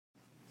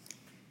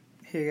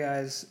Hey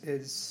guys,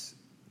 it's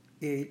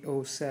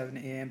 8:07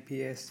 a.m.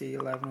 PST,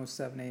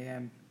 11:07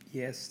 a.m.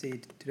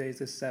 EST. Today is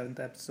the seventh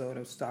episode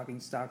of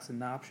Stocking Stocks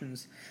and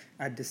Options.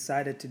 I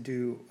decided to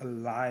do a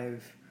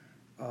live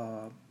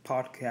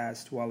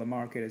podcast while the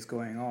market is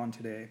going on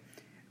today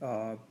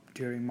uh,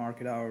 during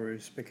market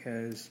hours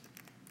because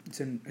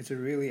it's a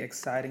really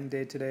exciting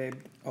day today.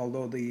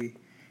 Although the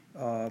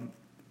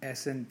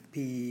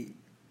S&P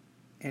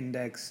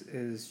index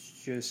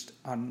is just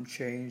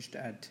unchanged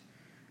at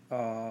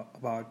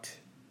about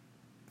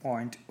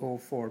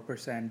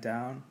 0.04%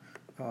 down.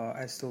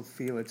 I still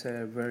feel it's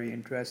a very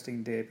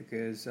interesting day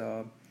because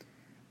the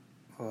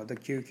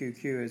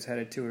QQQ is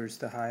headed towards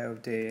the high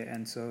of day,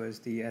 and so is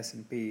the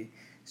S&P.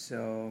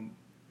 So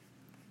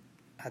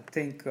I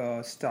think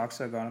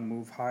stocks are going to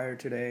move higher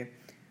today,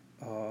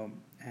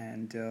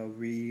 and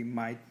we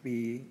might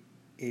be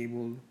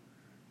able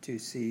to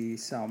see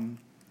some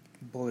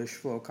bullish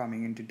flow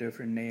coming into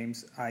different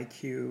names.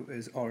 IQ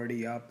is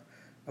already up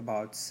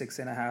about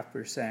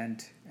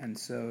 6.5%, and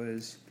so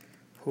is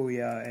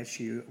Huya,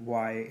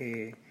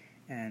 HUYA,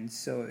 and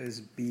so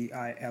is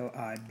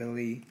BILI,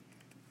 Billy,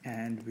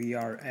 and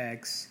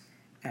VRX,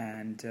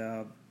 and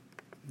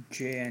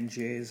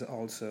J&J is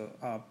also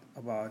up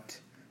about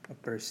a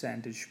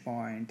percentage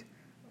point.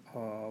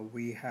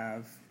 We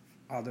have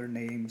other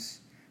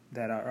names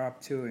that are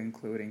up too,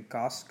 including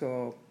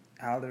Costco,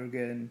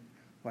 Allergan,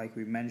 like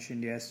we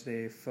mentioned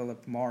yesterday,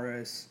 Philip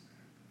Morris.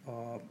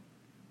 Uh,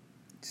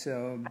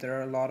 so there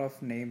are a lot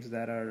of names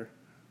that are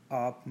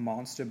up.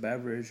 Monster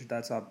Beverage,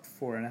 that's up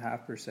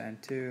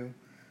 4.5% too.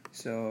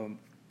 So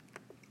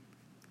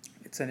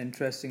it's an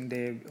interesting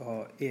day.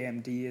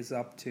 AMD is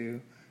up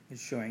too.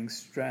 It's showing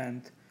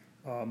strength.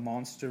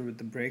 Monster with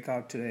the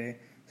breakout today.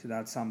 So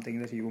that's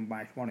something that you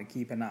might want to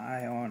keep an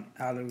eye on.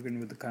 Allergan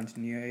with the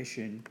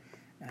continuation.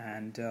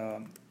 And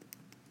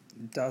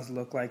it does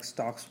look like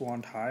stocks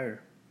want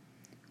higher.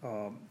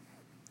 Um,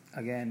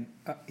 Again,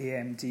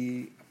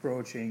 AMD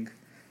approaching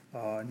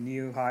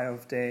new high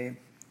of day.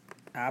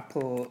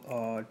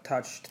 Apple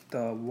touched the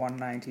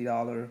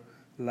 $190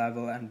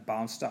 level and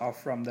bounced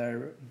off from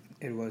there.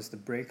 It was the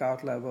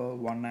breakout level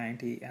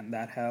 190, and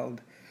that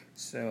held.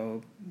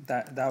 So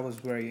that was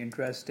very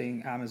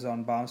interesting.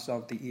 Amazon bounced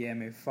off the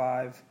EMA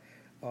 5.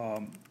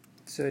 Um,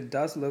 so it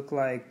does look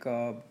like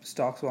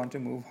stocks want to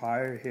move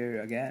higher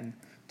here again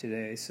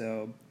today.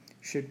 So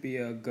should be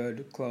a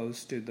good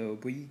close to the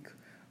week.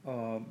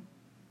 Um,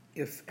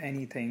 if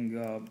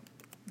anything,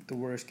 the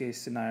worst case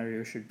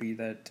scenario should be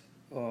that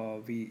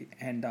we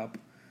end up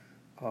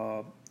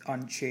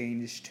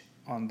unchanged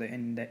on the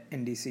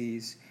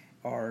indices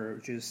or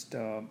just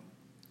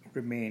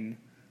remain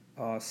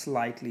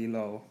slightly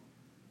low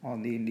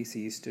on the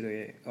indices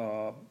today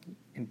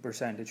in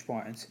percentage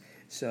points.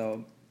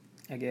 So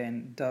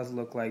again, does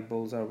look like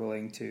bulls are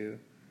willing to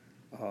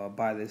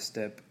buy this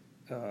dip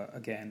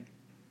again.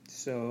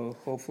 So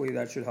hopefully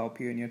that should help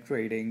you in your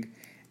trading,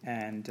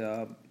 and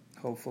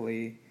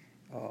hopefully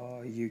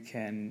you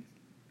can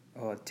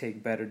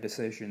take better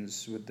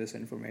decisions with this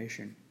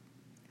information.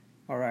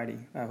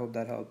 Alrighty, I hope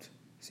that helped.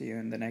 See you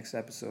in the next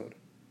episode.